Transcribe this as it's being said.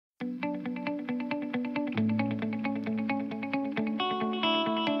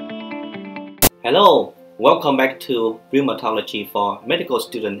Hello, welcome back to Rheumatology for medical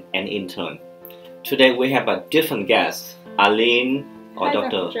student and intern. Today we have a different guest, Aline or Hi,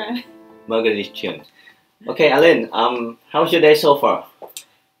 Dr. Tran. Tran. Okay, Aline, how's your day so far?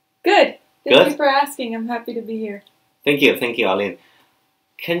 Good. Thank Good? you for asking. I'm happy to be here. Thank you, Aline.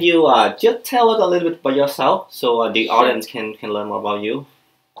 Can you just tell us a little bit about yourself so the audience can learn more about you?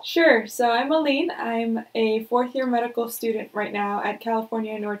 Sure. So I'm Aline. I'm a fourth-year medical student right now at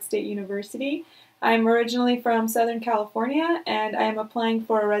California North State University. I'm originally from Southern California, and I am applying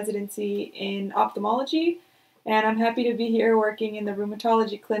for a residency in ophthalmology. And I'm happy to be here working in the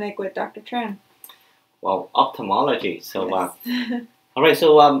rheumatology clinic with Dr. Tran. Well, ophthalmology. So, Yes. all right.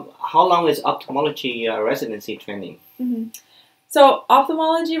 So, how long is ophthalmology residency training? So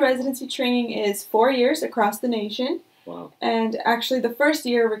ophthalmology residency training is 4 years across the nation. Wow. And actually the first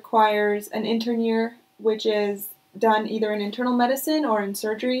year requires an intern year, which is done either in internal medicine or in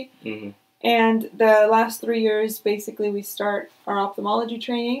surgery. And the last 3 years, basically, we start our ophthalmology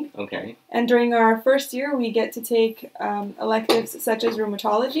training. Okay. And during our first year, we get to take electives such as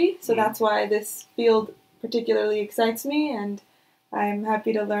rheumatology. So that's why this field particularly excites me, and I'm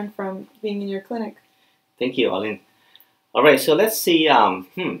happy to learn from being in your clinic. Thank you, Aline. All right, so let's see.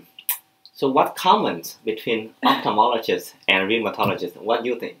 So what commons between ophthalmologists and rheumatologists? What do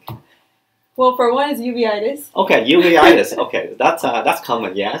you think? Well, for one is uveitis. Okay, uveitis. Okay, that's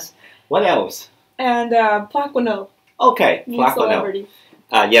common. Yes. What else? And Plaquenil. Okay, New Plaquenil. celebrity.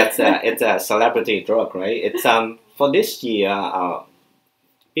 Yes, it's a celebrity drug, right? It's for this year.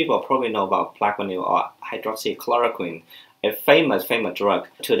 People probably know about Plaquenil or hydroxychloroquine, a famous drug.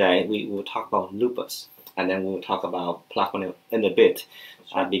 Today we will talk about lupus, and then we will talk about Plaquenil in a bit,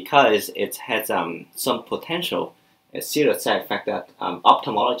 because it has some potential serious side effect that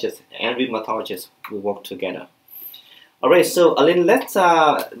ophthalmologists and rheumatologists will work together. All right, so Aline, let's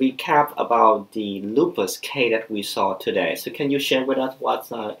recap about the lupus case that we saw today. So can you share with us what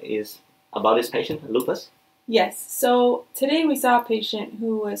is about this patient, lupus? Yes. So today we saw a patient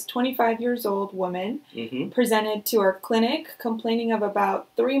who was 25 years old, woman, presented to our clinic complaining of about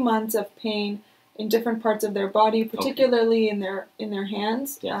 3 months of pain in different parts of their body, particularly in their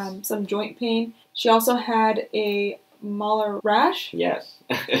hands, some joint pain. She also had a malar rash. Yes,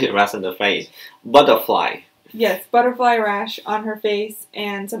 rash on the face, butterfly. Yes, butterfly rash on her face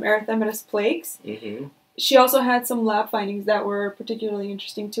and some erythematous plaques. She also had some lab findings that were particularly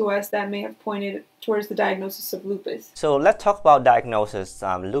interesting to us that may have pointed towards the diagnosis of lupus. So let's talk about diagnosis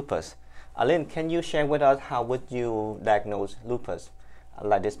lupus. Aline, can you share with us how would you diagnose lupus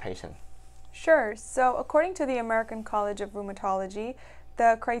like this patient? Sure. So according to the American College of Rheumatology,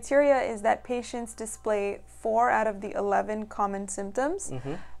 the criteria is that patients display 4 out of the 11 common symptoms.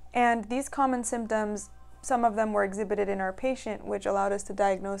 And these common symptoms, some of them were exhibited in our patient, which allowed us to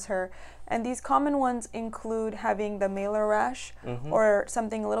diagnose her. And these common ones include having the malar rash, or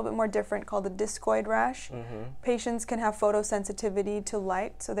something a little bit more different called the discoid rash. Patients can have photosensitivity to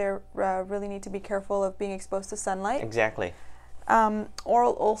light, so they really need to be careful of being exposed to sunlight. Exactly.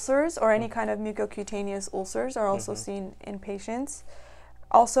 Oral ulcers or any kind of mucocutaneous ulcers are also seen in patients.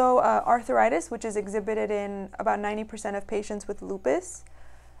 Also arthritis, which is exhibited in about 90% of patients with lupus.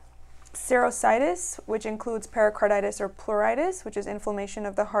 Serositis, which includes pericarditis or pleuritis, which is inflammation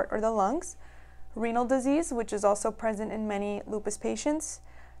of the heart or the lungs. Renal disease, which is also present in many lupus patients.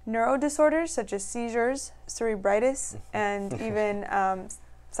 Neurodisorders such as seizures, cerebritis, and even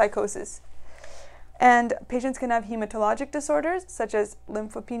psychosis. And patients can have hematologic disorders such as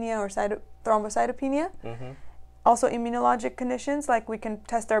lymphopenia or thrombocytopenia. Also immunologic conditions, like we can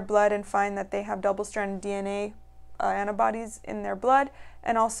test our blood and find that they have double-stranded DNA antibodies in their blood,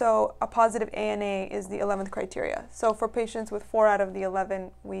 and also a positive ANA is the 11th criteria. So for patients with 4 out of the 11,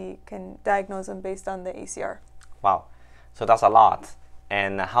 we can diagnose them based on the ACR. Wow, so that's a lot.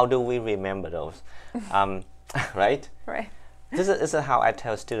 And how do we remember those? Right? Right. This is how I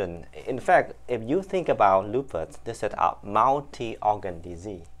tell students. In fact, if you think about lupus, this is a multi-organ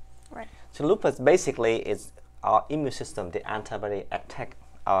disease. Right. So lupus basically is our immune system, the antibody attack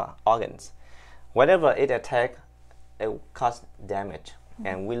our organs. Whenever it attacks, it causes damage.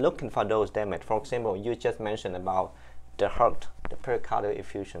 And we're looking for those damage. For example, you just mentioned about the heart, the pericardial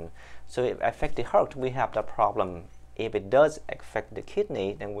effusion. So if it affects the heart, we have the problem. If it does affect the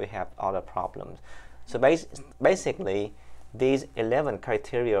kidney, then we have other problems. So basically, these 11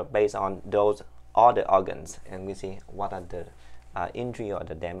 criteria based on those other organs, and we see what are the injury or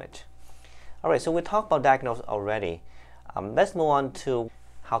the damage. All right, so we talked about diagnosis already. Let's move on to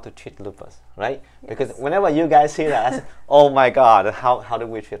how to treat lupus, right? Yes. Because whenever you guys see that, I say, oh my God, how do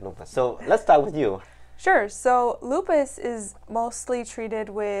we treat lupus? So let's start with you. Sure. So lupus is mostly treated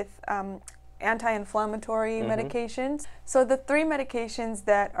with anti-inflammatory medications. So the 3 medications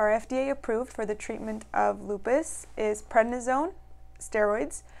that are FDA approved for the treatment of lupus is prednisone,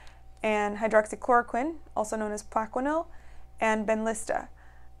 steroids, and hydroxychloroquine, also known as Plaquenil, and Benlysta.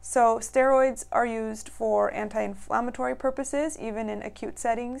 So steroids are used for anti-inflammatory purposes, even in acute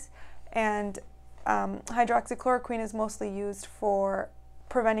settings, and hydroxychloroquine is mostly used for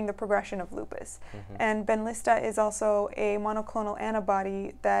preventing the progression of lupus. And Benlysta is also a monoclonal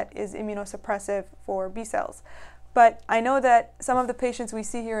antibody that is immunosuppressive for B cells. But I know that some of the patients we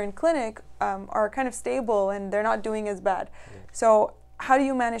see here in clinic are kind of stable and they're not doing as bad. So how do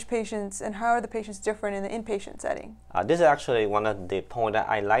you manage patients, and how are the patients different in the inpatient setting? This is actually one of the points that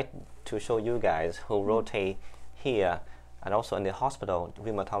I like to show you guys who rotate here and also in the hospital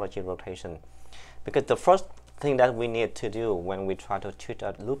rheumatology rotation. Because the first thing that we need to do when we try to treat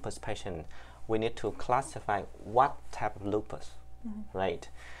a lupus patient, we need to classify what type of lupus, right?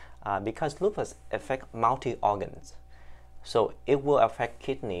 Because lupus affects multi-organs. So it will affect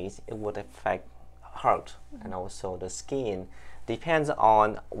kidneys, it will affect heart, and also the skin. Depends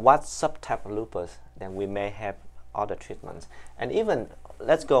on what subtype of lupus, then we may have other treatments. And even,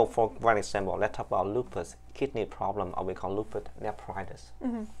 let's go for one example, let's talk about lupus kidney problem, or we call lupus nephritis.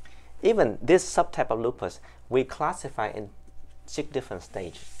 Even this subtype of lupus, we classify in 6 different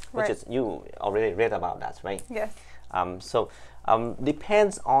stages, which is, you already read about that, right? Yes. So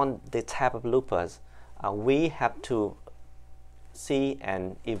depends on the type of lupus, we have to see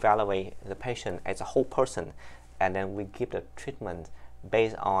and evaluate the patient as a whole person, and then we give the treatment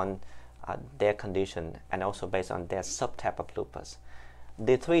based on their condition and also based on their subtype of lupus.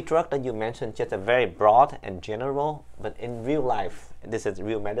 The 3 drugs that you mentioned just are very broad and general, but in real life, this is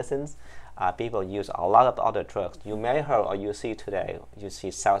real medicines. People use a lot of other drugs. You may hear or you see today, you see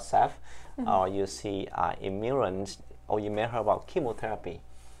Celsaf, or you see Immurans, or you may hear about chemotherapy,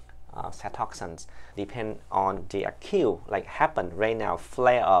 cytoxins. Depend on the acute, like happen right now,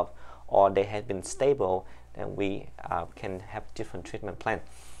 flare up, or they have been stable, then we can have different treatment plan.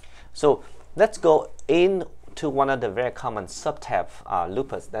 So let's go into one of the very common subtype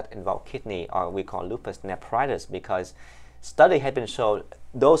lupus that involve kidney, or we call lupus nephritis, because study has been shown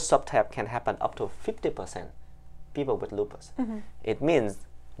those subtypes can happen up to 50% people with lupus. It means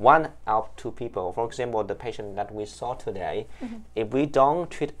 1 out of 2 people, for example, the patient that we saw today, if we don't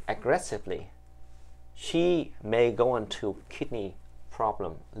treat aggressively, she may go into kidney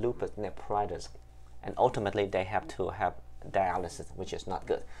problem, lupus nephritis, and ultimately they have to have dialysis, which is not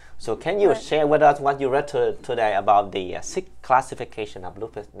good. So can you share with us what you read today about the 6 classification of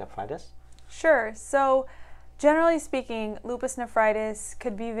lupus nephritis? Sure. So generally speaking, lupus nephritis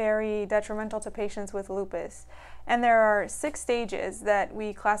could be very detrimental to patients with lupus. And there are 6 stages that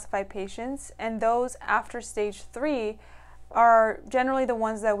we classify patients, and those after stage 3 are generally the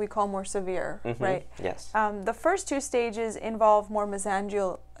ones that we call more severe, right? Yes. The first 2 stages involve more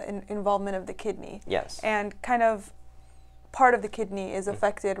mesangial involvement of the kidney. Yes. And kind of part of the kidney is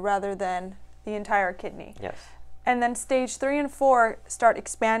affected rather than the entire kidney. Yes. And then stage 3 and 4 start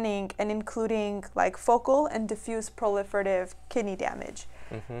expanding and including like focal and diffuse proliferative kidney damage.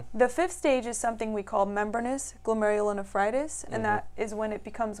 The 5th stage is something we call membranous glomerulonephritis, and that is when it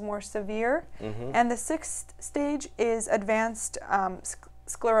becomes more severe. And the 6th stage is advanced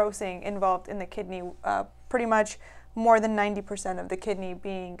sclerosing involved in the kidney, pretty much more than 90% of the kidney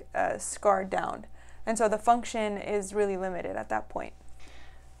being scarred down. And so the function is really limited at that point.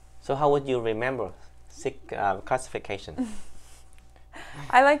 So how would you remember 6 classification?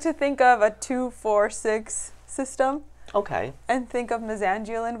 I like to think of a 2, 4, 6 system. Okay. And think of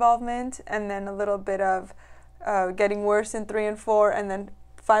mesangial involvement, and then a little bit of getting worse in 3 and 4, and then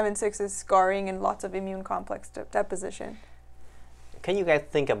 5 and 6 is scarring and lots of immune complex deposition. Can you guys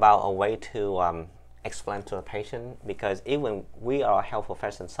think about a way to explain to a patient? Because even we are health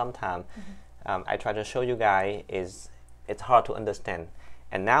professionals, sometimes I try to show you guys it's hard to understand.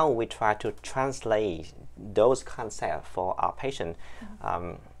 And now we try to translate those concepts for our patient.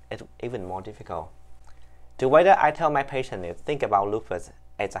 It's even more difficult. The way that I tell my patient is think about lupus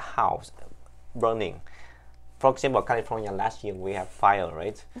as a house burning. For example, California last year we have fire,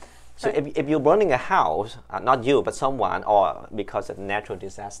 right? So if you're burning a house, not you, but someone, or because of natural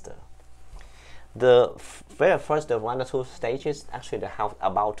disaster, the very first, the 1 or 2 stages, actually the house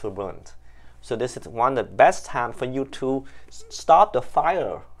about to burn. So this is one of the best time for you to stop the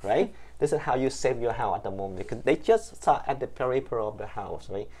fire, right? This is how you save your house at the moment, because they just start at the periphery of the house,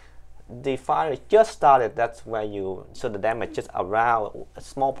 right? The fire just started, that's where so the damage just around a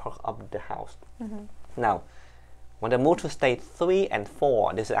small part of the house. Now, when they move to stage 3 and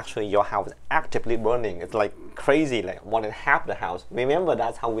 4, this is actually your house actively burning. It's like crazy, like more than half the house. Remember,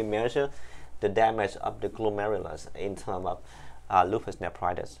 that's how we measure the damage of the glomerulus in terms of lupus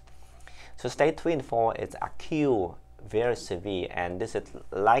nephritis. So stage 3 and 4 is acute, very severe, and this is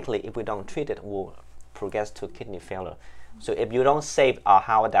likely, if we don't treat it, will progress to kidney failure. So if you don't save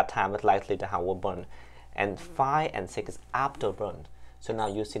how at that time, it's likely the heart will burn. And 5 and 6 is after burn. So now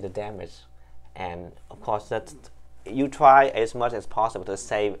you see the damage, and of course that's, you try as much as possible to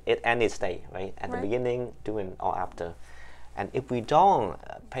save it any stage, right? At the beginning, during, or after. And if we don't,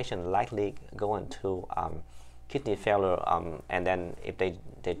 patient likely go into kidney failure, and then if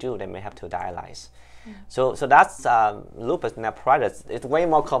they do, they may have to dialyze. So that's lupus nephritis. It's way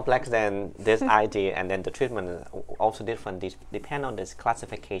more complex than this idea, and then the treatment is also different. These depend on these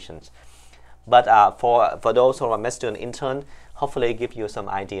classifications. But for those who are med student intern, hopefully give you some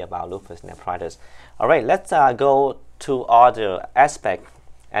idea about lupus nephritis. All right, let's go to other aspect,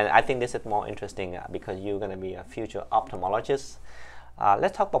 and I think this is more interesting because you're going to be a future ophthalmologist.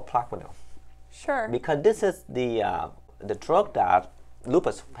 Let's talk about Plaquenil. Sure. Because this is the drug that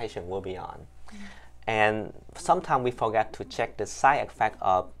lupus patient will be on. And sometimes we forget to check the side effect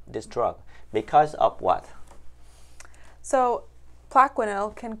of this drug. Because of what? So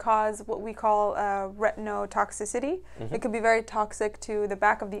Plaquenil can cause what we call retinotoxicity. It could be very toxic to the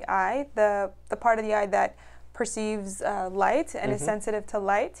back of the eye, the part of the eye that perceives light and is sensitive to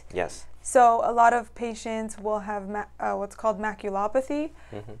light. Yes. So a lot of patients will have what's called maculopathy.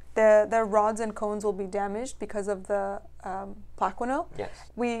 Their rods and cones will be damaged because of the Plaquenil. Yes.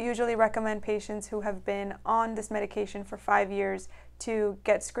 We usually recommend patients who have been on this medication for 5 years to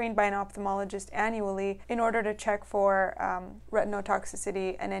get screened by an ophthalmologist annually in order to check for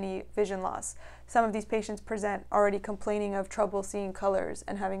retinotoxicity and any vision loss. Some of these patients present already complaining of trouble seeing colors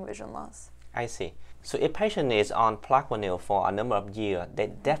and having vision loss. I see. So if patient is on Plaquenil for a number of years, they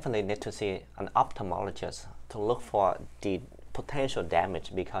definitely need to see an ophthalmologist to look for the potential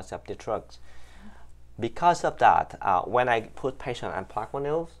damage because of the drugs. Because of that, when I put patient on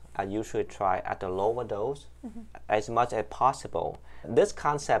Plaquenil, I usually try at the lower dose as much as possible. This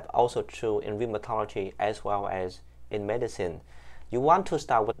concept also true in rheumatology as well as in medicine. You want to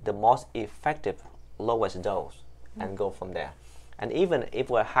start with the most effective lowest dose and go from there. And even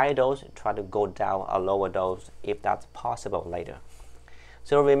if we're high dose, try to go down a lower dose if that's possible later.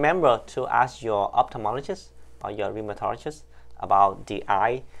 So remember to ask your ophthalmologist or your rheumatologist about the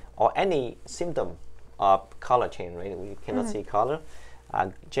eye or any symptom of color change, right? We cannot see color.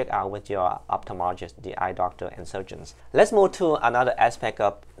 Check out with your ophthalmologist, the eye doctor, and surgeons. Let's move to another aspect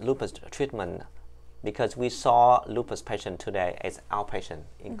of lupus treatment, because we saw lupus patient today as outpatient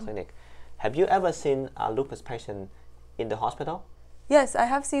in clinic. Have you ever seen a lupus patient in the hospital? Yes, I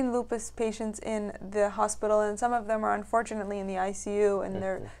have seen lupus patients in the hospital, and some of them are unfortunately in the ICU,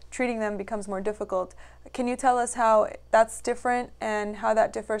 and treating them becomes more difficult. Can you tell us how that's different and how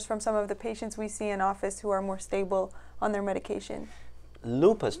that differs from some of the patients we see in office who are more stable on their medication?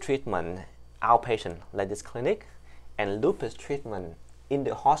 Lupus treatment outpatient like this clinic and lupus treatment in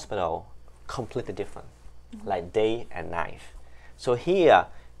the hospital completely different, like day and night. So here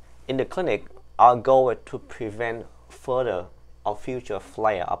in the clinic, our goal is to prevent further or future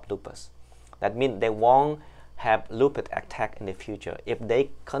flare of lupus. That means they won't have lupus attack in the future if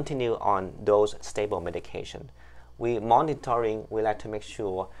they continue on those stable medication. We monitoring, we like to make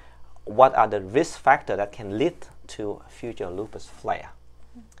sure what are the risk factors that can lead to future lupus flare.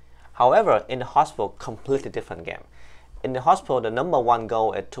 However, in the hospital, completely different game. In the hospital, the number one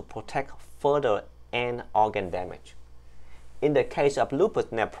goal is to protect further end organ damage. In the case of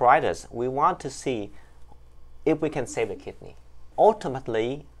lupus nephritis, we want to see if we can save the kidney.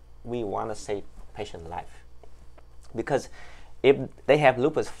 Ultimately, we want to save patient life. Because if they have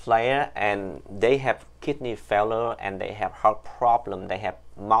lupus flare and they have kidney failure and they have heart problem, they have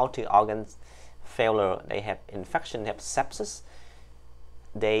multi-organ failure, they have infection, they have sepsis,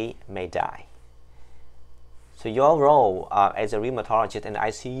 they may die. So your role as a rheumatologist in the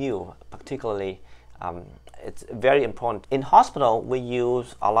ICU, particularly, it's very important. In hospital, we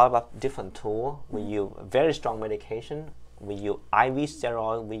use a lot of different tools. We use very strong medication. We use IV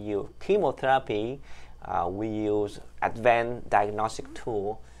steroid. We use chemotherapy. We use advanced diagnostic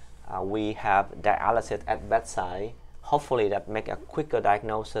tool. We have dialysis at bedside. Hopefully that make a quicker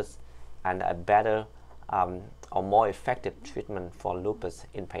diagnosis and a better or more effective treatment for lupus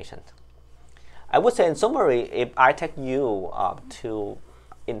in patient. I would say in summary, if I take you to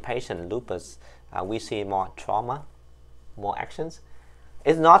inpatient lupus, we see more trauma, more actions.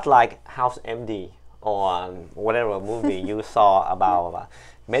 It's not like House MD or whatever movie you saw about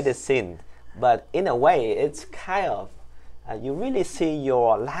medicine, but in a way, it's kind of, you really see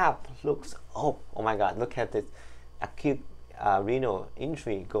your lab looks, oh my God, look at this acute renal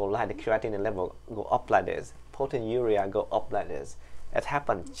injury go like the creatinine level go up like this, proteinuria go up like this. It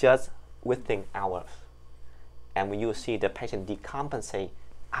happens just within hours. And when you see the patient decompensate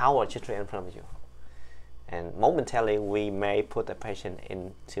hours just in front of you. And momentarily, we may put the patient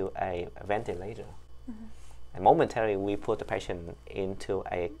into a ventilator. And momentarily, we put the patient into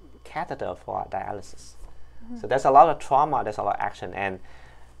a catheter for dialysis. So there's a lot of trauma, there's a lot of action, and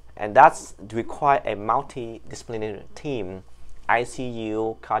that's require a multidisciplinary team: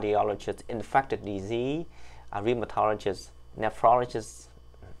 ICU, cardiologist, infectious disease, rheumatologist, nephrologist,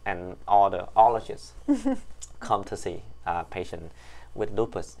 and all the ologists come to see a patient with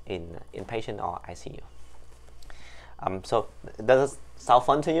lupus in inpatient or ICU. So does it sound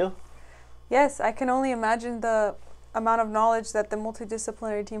fun to you? Yes, I can only imagine the amount of knowledge that the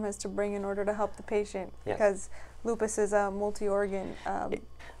multidisciplinary team has to bring in order to help the patient, because lupus is a multi-organ.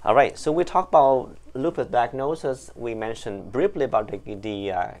 All right, so we talked about lupus diagnosis. We mentioned briefly about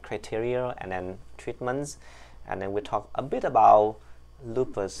the criteria and then treatments, and then we talked a bit about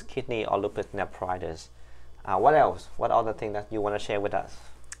lupus kidney or lupus nephritis. What else? What other thing that you want to share with us?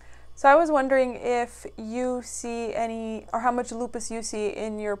 So I was wondering if you see any, or how much lupus you see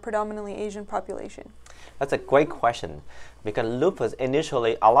in your predominantly Asian population. That's a great question, because lupus,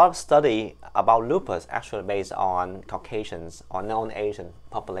 initially, a lot of study about lupus actually based on Caucasians or non-Asian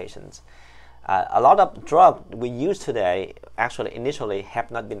populations. A lot of drugs we use today actually initially have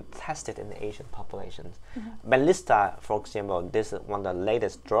not been tested in the Asian populations. Benlysta, for example, this is one of the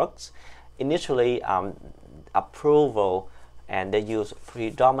latest drugs. Initially, approval, and they use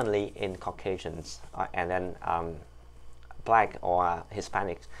predominantly in Caucasians and then Black or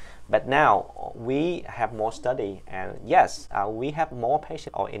Hispanics. But now we have more study, and yes, we have more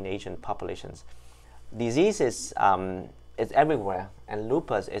patients in Asian populations. Disease is everywhere, and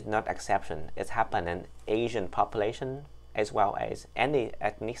lupus is not exception. It's happened in Asian population as well as any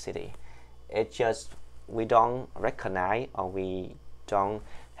ethnicity. It's just we don't recognize or we don't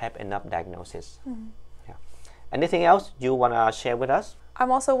have enough diagnosis. Yeah. Anything else you want to share with us?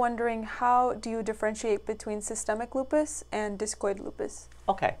 I'm also wondering, how do you differentiate between systemic lupus and discoid lupus?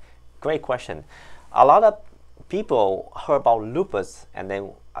 Okay, great question. A lot of people heard about lupus and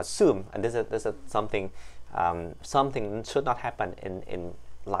then assume, and this is something should not happen in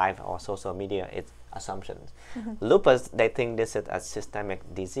live or social media. It's assumptions. Lupus, they think this is a systemic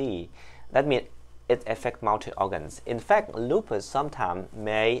disease. That means it affects multi-organs. In fact, lupus sometimes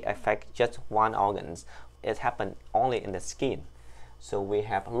may affect just one organ. It happens only in the skin. So we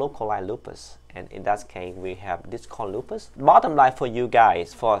have localized lupus, and in that case, we have Discoid lupus. Bottom line for you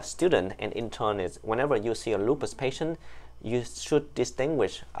guys, for student and intern, is whenever you see a lupus patient, you should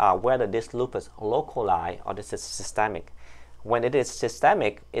distinguish whether this lupus localized or this is systemic. When it is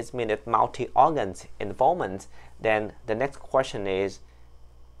systemic, it means it's multi-organs involvement. Then the next question is,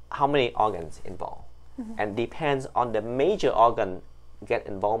 how many organs involved? And depends on the major organ get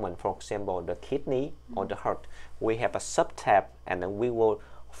involvement. For example, the kidney or the heart, we have a subtype, and then we will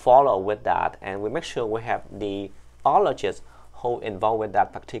follow with that, and we make sure we have the ologists who involved with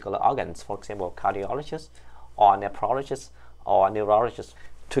that particular organs. For example, cardiologists or nephrologists or neurologists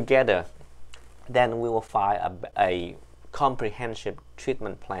together. Then we will find a comprehensive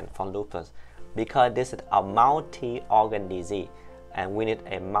treatment plan for lupus, because this is a multi-organ disease, and we need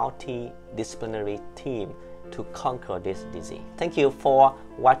a multidisciplinary team to conquer this disease. Thank you for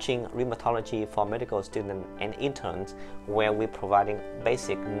watching Rheumatology for Medical Students and Interns, where we're providing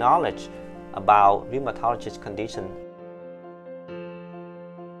basic knowledge about rheumatologist condition